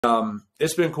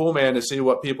It's been cool, man, to see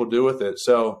what people do with it.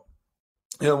 So,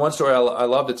 one story I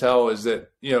love to tell is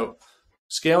that,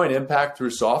 scaling impact through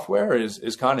software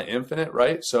is kind of infinite,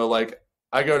 right? So like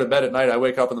I go to bed at night, I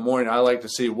wake up in the morning, I like to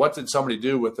see what did somebody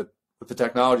do with the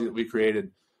technology that we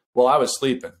created while I was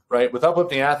sleeping, right? With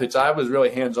Uplifting Athletes, I was really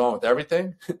hands-on with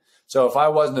everything. So if I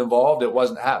wasn't involved, it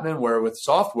wasn't happening. Where with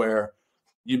software,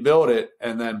 you build it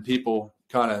and then people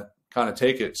kind of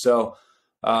take it. So,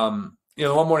 one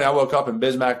morning I woke up and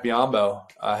Bismack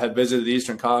Biombo had visited the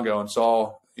Eastern Congo and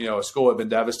saw, a school had been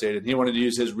devastated. He wanted to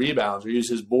use his rebounds or use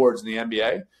his boards in the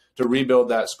NBA to rebuild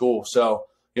that school. So,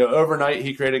 overnight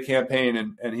he created a campaign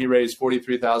and he raised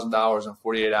 $43,000 in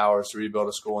 48 hours to rebuild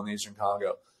a school in the Eastern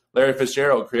Congo. Larry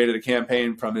Fitzgerald created a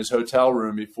campaign from his hotel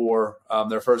room before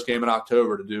their first game in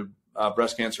October to do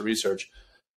breast cancer research.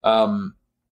 On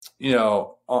the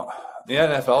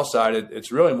NFL side,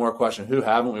 it's really more a question, who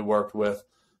haven't we worked with?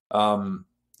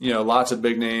 Lots of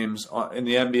big names in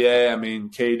the NBA. I mean,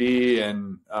 KD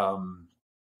and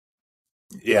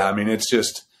it's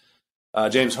just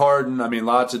James Harden. I mean,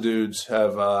 lots of dudes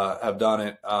have done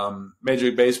it. Major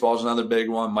League Baseball is another big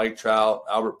one. Mike Trout,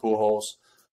 Albert Pujols,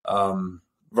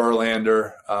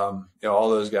 Verlander, all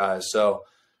those guys. So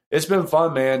it's been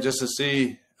fun, man, just to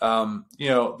see.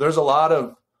 There's a lot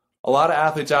of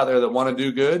athletes out there that want to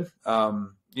do good.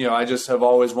 I just have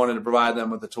always wanted to provide them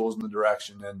with the tools and the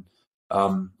direction and,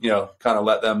 kind of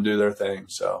let them do their thing.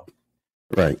 So.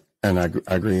 Right. And I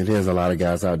agree. There's a lot of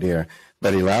guys out there,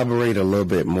 but elaborate a little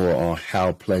bit more on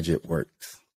how Pledge It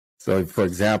works. So for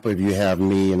example, if you have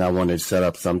me and I want to set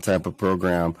up some type of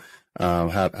program,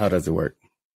 how does it work?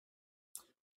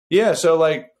 Yeah. So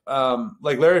like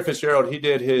Larry Fitzgerald, he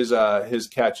did his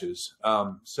catches.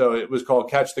 So it was called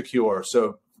Catch the Cure.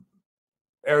 So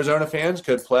Arizona fans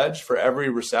could pledge for every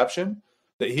reception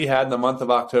that he had in the month of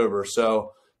October.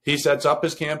 So he sets up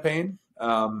his campaign,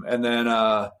 and then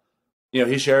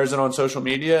he shares it on social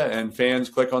media, and fans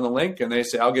click on the link and they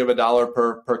say, "I'll give $1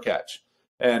 per catch."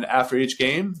 And after each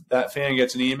game, that fan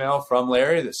gets an email from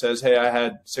Larry that says, "Hey, I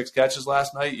had 6 catches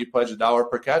last night. You pledged $1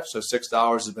 per catch, so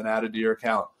 $6 has been added to your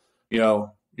account. Your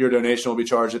donation will be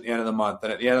charged at the end of the month."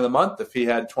 And at the end of the month, if he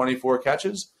had 24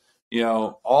 catches,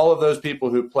 all of those people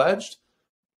who pledged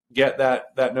get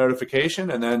that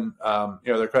notification, and then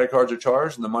their credit cards are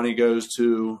charged, and the money goes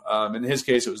to, in his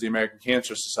case, it was the American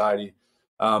Cancer Society.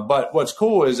 But what's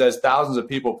cool is as thousands of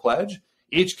people pledge,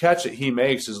 each catch that he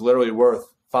makes is literally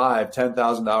worth $5,000,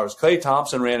 $10,000. Clay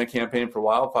Thompson ran a campaign for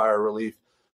wildfire relief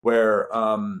where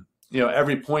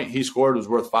every point he scored was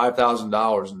worth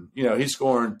 $5,000, and he's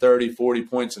scoring 30, 40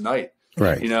 points a night.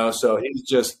 Right. So he's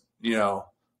just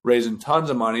raising tons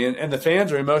of money, and the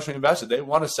fans are emotionally invested. They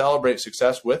want to celebrate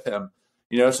success with him.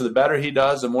 So the better he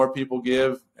does, the more people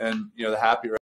give, and the happier